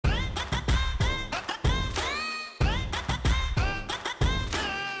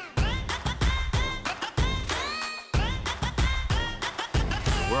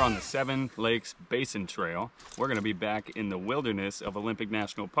we're on the Seven Lakes Basin Trail. We're gonna be back in the wilderness of Olympic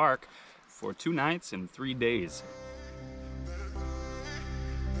National Park for 2 nights and 3 days.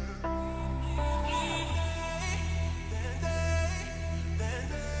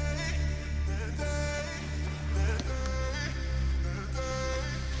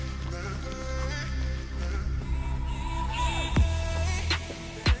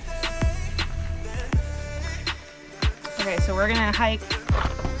 Okay, so we're gonna hike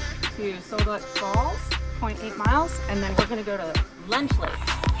to Soldot's Falls, 0.8 miles, and then we're gonna go to Lunch Lake.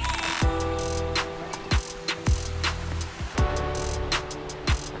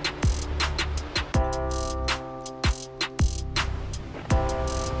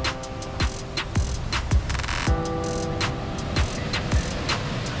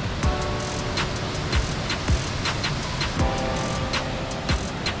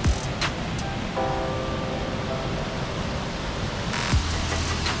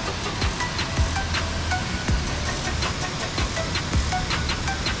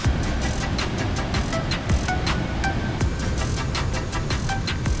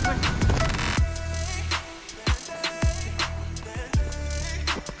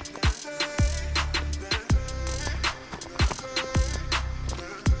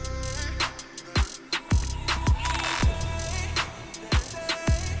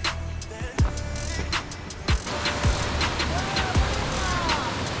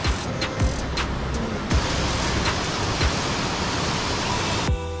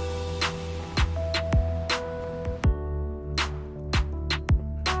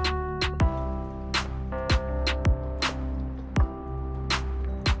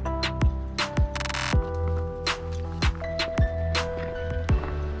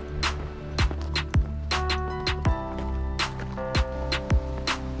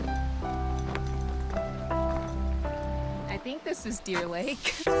 I think this is Deer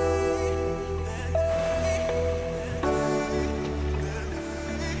Lake.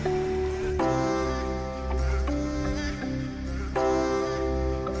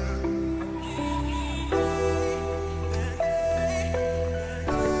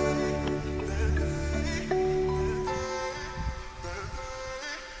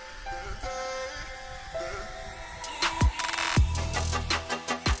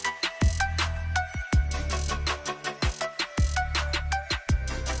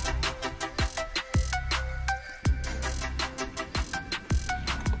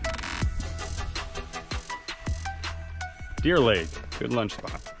 Deer Lake, good lunch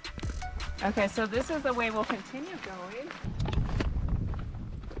spot. Okay, so this is the way we'll continue going.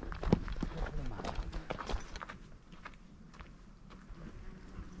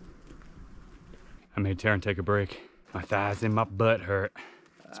 I made Taryn take a break. My thighs and my butt hurt.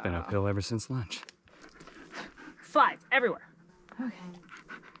 It's been uphill ever since lunch. Flies everywhere. Okay.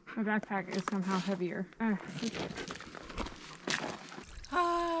 My backpack is somehow heavier.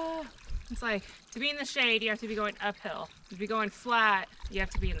 It's like, to be in the shade, you have to be going uphill. To be going flat, you have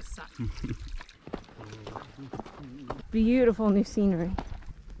to be in the sun. Beautiful new scenery.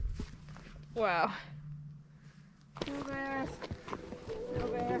 Wow. No bears. No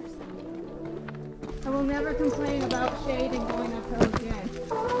bears. I will never complain about shade and going uphill again.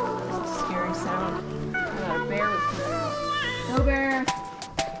 That's a scary sound. I thought a bear was coming out. No bear.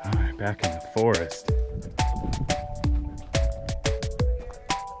 All right, back in the forest.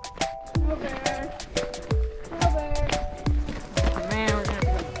 No bear. No bear. Oh, man, we're gonna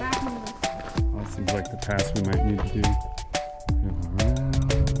have to go back into this. Well, it seems like the pass we might need to do.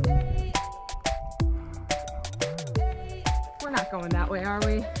 We're not going that way, are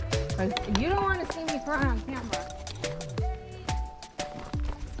we? Because you don't want to see me cry on camera.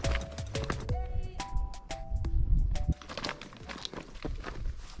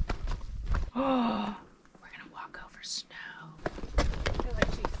 Oh, we're gonna walk over snow. I feel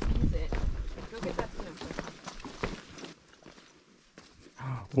like she sees it. Go get that snow.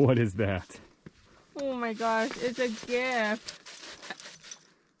 What is that? Oh my gosh, it's a gift.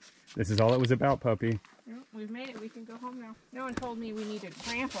 This is all it was about, puppy. Well, we've made it. We can go home now. No one told me we needed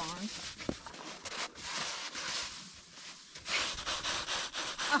crampons.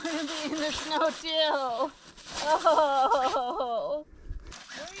 I'm gonna be in the snow too. Oh,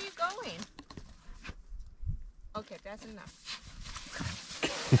 where are you going? Okay, that's enough.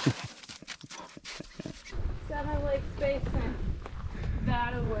 7 Lakes Basin.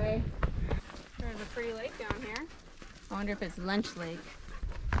 That away. There's a pretty lake down here. I wonder if it's Lunch Lake.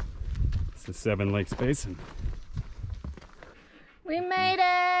 It's the 7 Lakes Basin. We made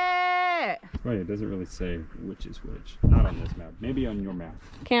it! Right, it doesn't really say which is which. Not on this map. Maybe on your map.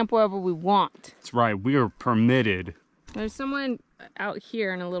 Camp wherever we want. That's right, we are permitted There's someone out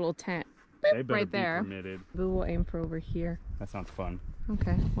here in a little tent. They better Right be there. permitted. But we'll aim for over here. That sounds fun.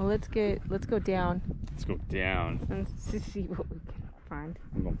 Okay. Well, let's go down Let's go down. and see what we can find.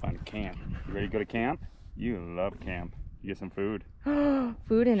 I'm gonna find a camp. You ready to go to camp? You love camp. You get some food.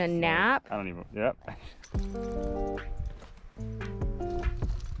 Food and a nap? I don't even. Yep.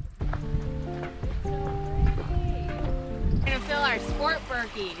 We're gonna fill our sport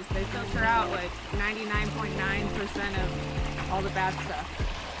Berkeys. They filter out like 99.9% of all the bad stuff.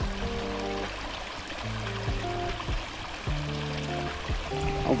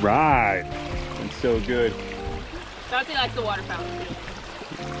 All right. It's so good. Schatzy likes the water fountain too.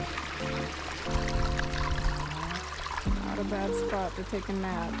 Not a bad spot to take a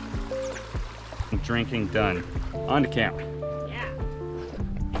nap. Drinking done. On to camp. Yeah.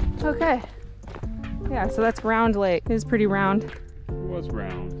 Okay. Yeah, so that's Round Lake. It was pretty round. It was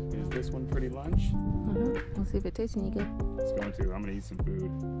round. Is this one pretty lunch? We'll see if it tastes any good. It's going to. I'm gonna eat some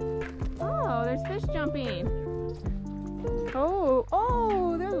food. Oh, there's fish jumping.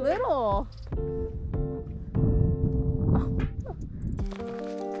 Oh, they're little.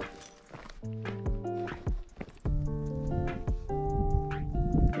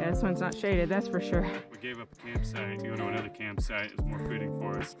 Yeah, this one's not shaded, that's for sure. We gave up a campsite. We went to another campsite. It was more fitting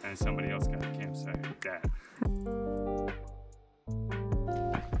for us, and somebody else got a campsite with that.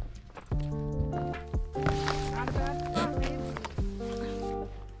 Not a bad spot, babe.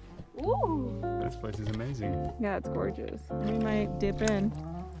 Ooh. This place is amazing. Yeah, it's gorgeous. We might dip in.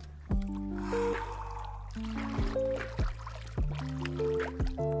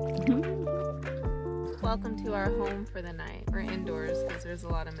 Welcome to our home for the night. We're indoors because there's a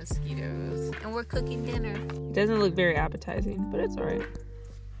lot of mosquitoes. And we're cooking dinner. It doesn't look very appetizing, but it's alright.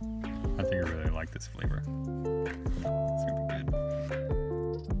 I think I really like this flavor. It's gonna be good.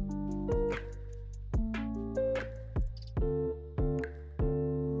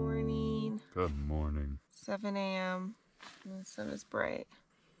 Morning. Good morning. 7 a.m. and the sun is bright.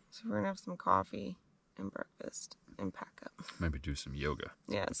 So we're gonna have some coffee and breakfast and pack up. Maybe do some yoga.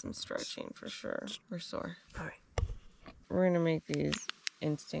 Yeah, some stretching for sure. We're sore. All right. We're gonna make these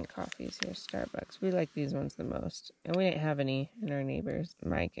instant coffees here, Starbucks. We like these ones the most. And we didn't have any in our neighbors,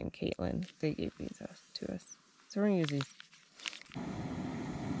 Mike and Caitlin. They gave these to us. So we're gonna use these.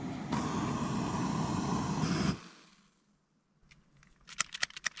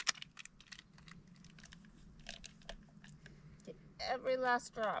 Get every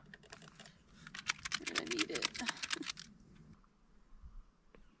last drop. I'm gonna need it.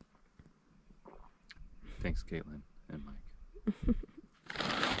 Thanks, Caitlin and Mike.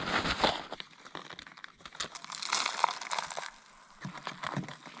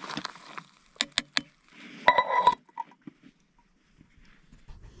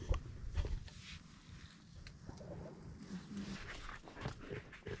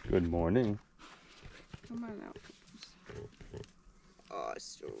 Good morning. Come on out. Oh,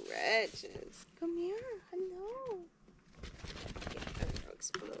 stretches. Come here. Hello. Yeah, I'm gonna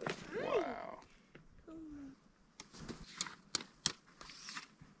explode. Wow.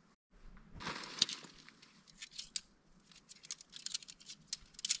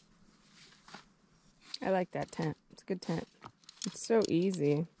 I like that tent. It's a good tent. It's so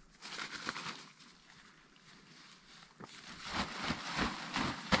easy.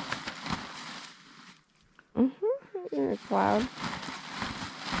 In a cloud.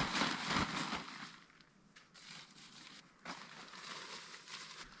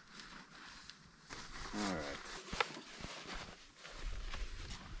 All right.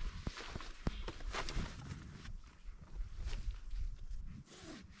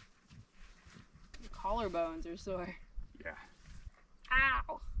 Collarbones are sore. Yeah.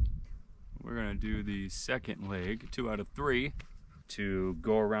 Ow! We're gonna do the second leg, 2 out of 3, to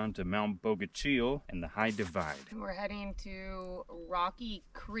go around to Mount Bogachil and the High Divide. We're heading to Rocky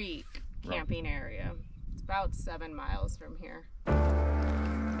Creek camping area. It's about 7 miles from here.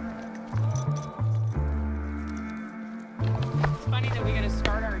 It's funny that we gotta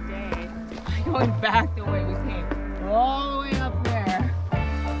start our day by going back the way we came. All the way up there.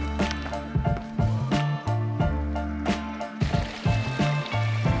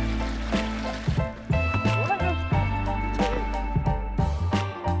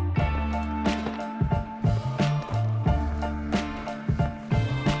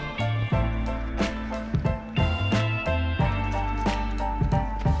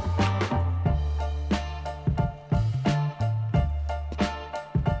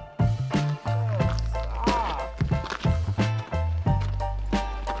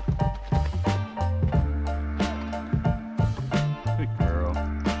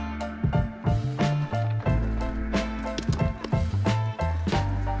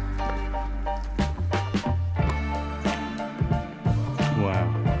 Wow.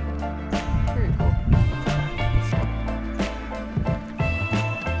 Very cool.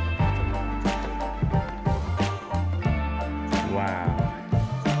 Wow.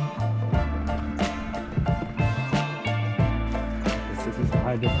 This is the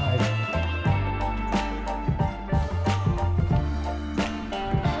high divide.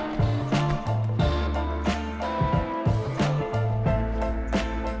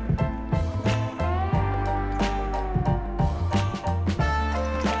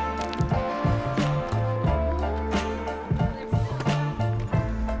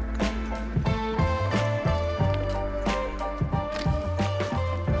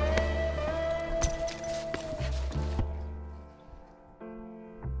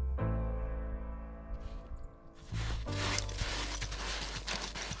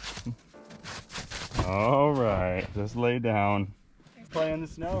 All right, just lay down. Play in the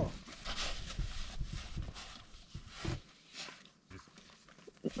snow.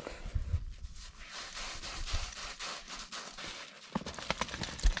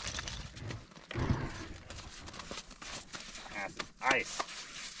 Ice.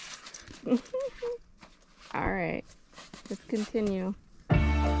 All right, let's continue.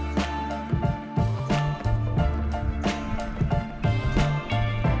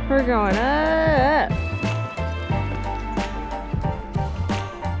 We're going up.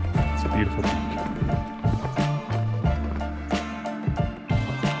 It's a beautiful peak.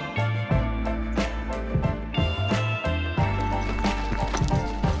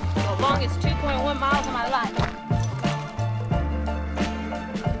 The longest 2.1 miles of my life.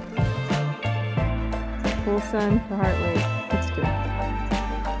 Full sun, the heart rate. It's good.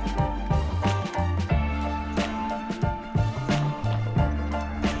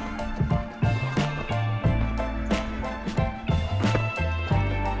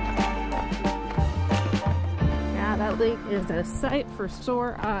 Yeah, that lake is a sight for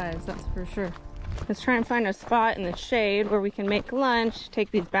sore eyes, that's for sure. Let's try and find a spot in the shade where we can make lunch,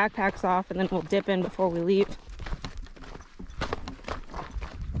 take these backpacks off, and then we'll dip in before we leave.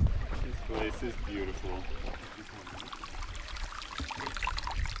 This place is beautiful.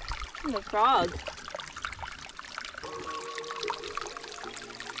 And the frogs.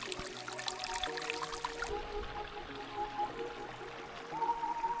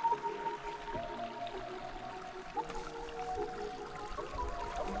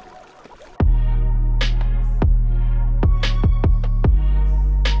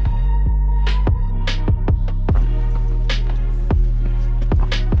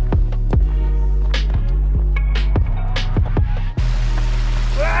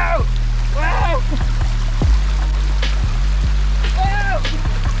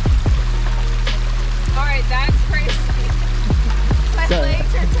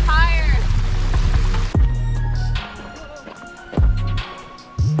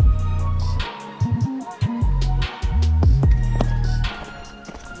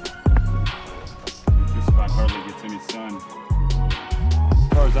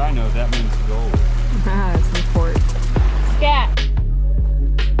 I know, that means gold. Ah, it's important. Scat!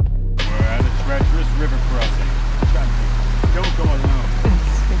 We're at a treacherous river crossing. Schatzy, don't go alone.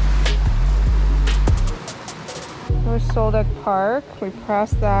 We're Solduck Park. We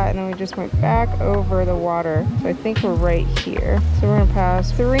passed that and then we just went back over the water. So I think we're right here. So we're gonna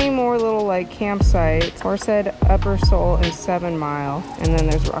pass 3 more little like campsites. Horsehead, Upper Soul, and 7 Mile. And then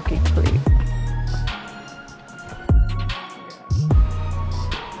there's Rocky Creek.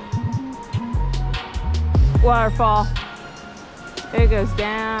 Waterfall. It goes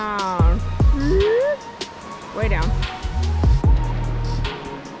down. Way down.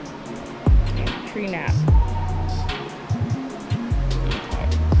 Tree nap.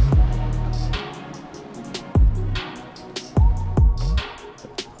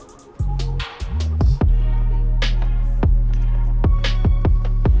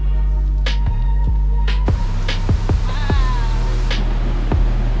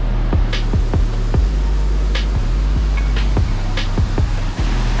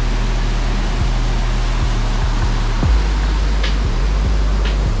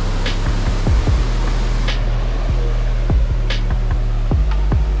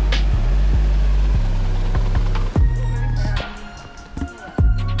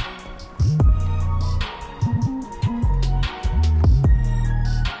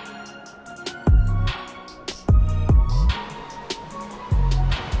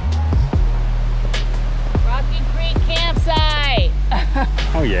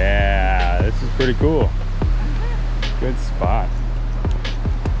 Oh yeah, this is pretty cool. Good spot.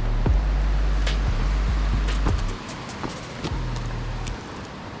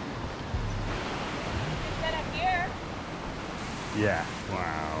 Yeah.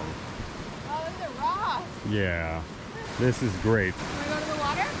 Wow. Oh, these are rocks. Yeah. This is great. Can we go to the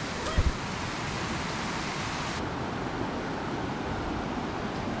water?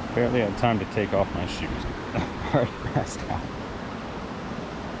 Barely had time to take off my shoes. Already passed out.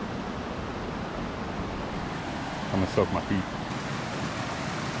 I'm gonna soak my feet.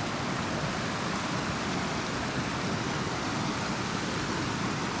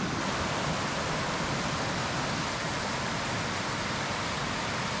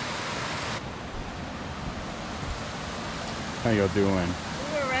 How y'all doing? We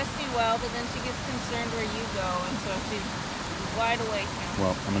were resting well, but then she gets concerned where you go, and so she's wide awake now.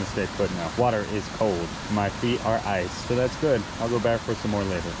 Well, I'm gonna stay put now. Water is cold. My feet are ice, so that's good. I'll go back for some more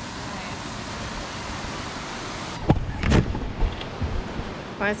later.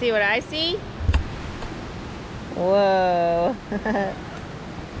 Want to see what I see? Whoa.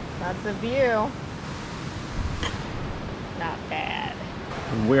 That's a view. Not bad.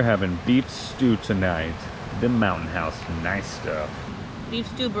 We're having beef stew tonight. The Mountain House, nice stuff. Beef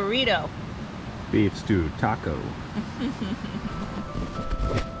stew burrito. Beef stew taco.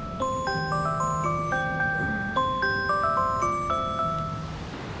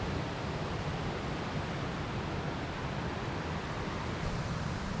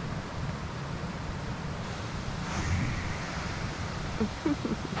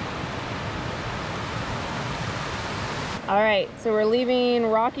 All right, so we're leaving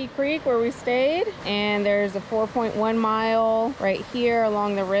Rocky Creek where we stayed, and there's a 4.1 mile right here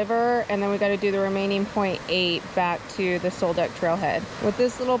along the river, and then we got to do the remaining 0.8 back to the Soldeck trailhead. With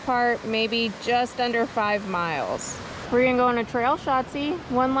this little part, maybe just under 5 miles. We're gonna go on a trail, Schatzy.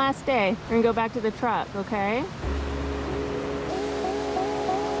 One last day. We're gonna go back to the truck, okay?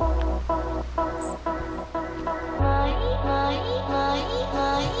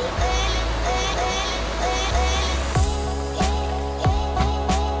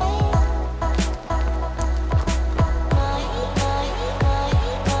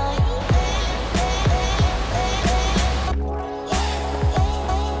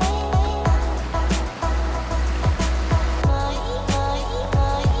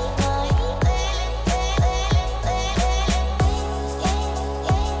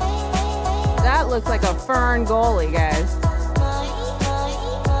 Looks like a fern goalie, guys. We're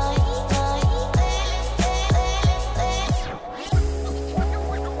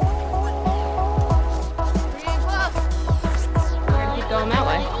getting close. We're gonna keep going that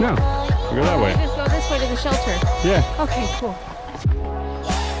way. No, we go that way. We just go this way to the shelter. Yeah. Okay, cool.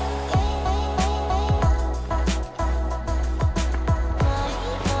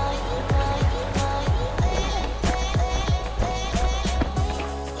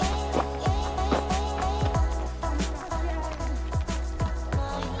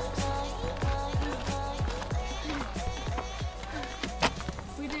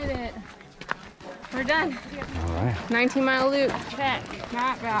 We're done. All right. 19-mile loop. Check.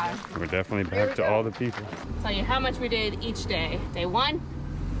 Not bad. We're definitely back to all the people. Tell you how much we did each day. Day 1,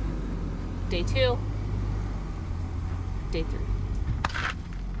 day 2, day 3.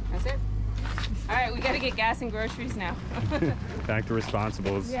 That's it. All right, we gotta get gas and groceries now. Back to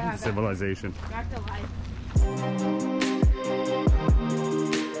responsible civilization. Back to life.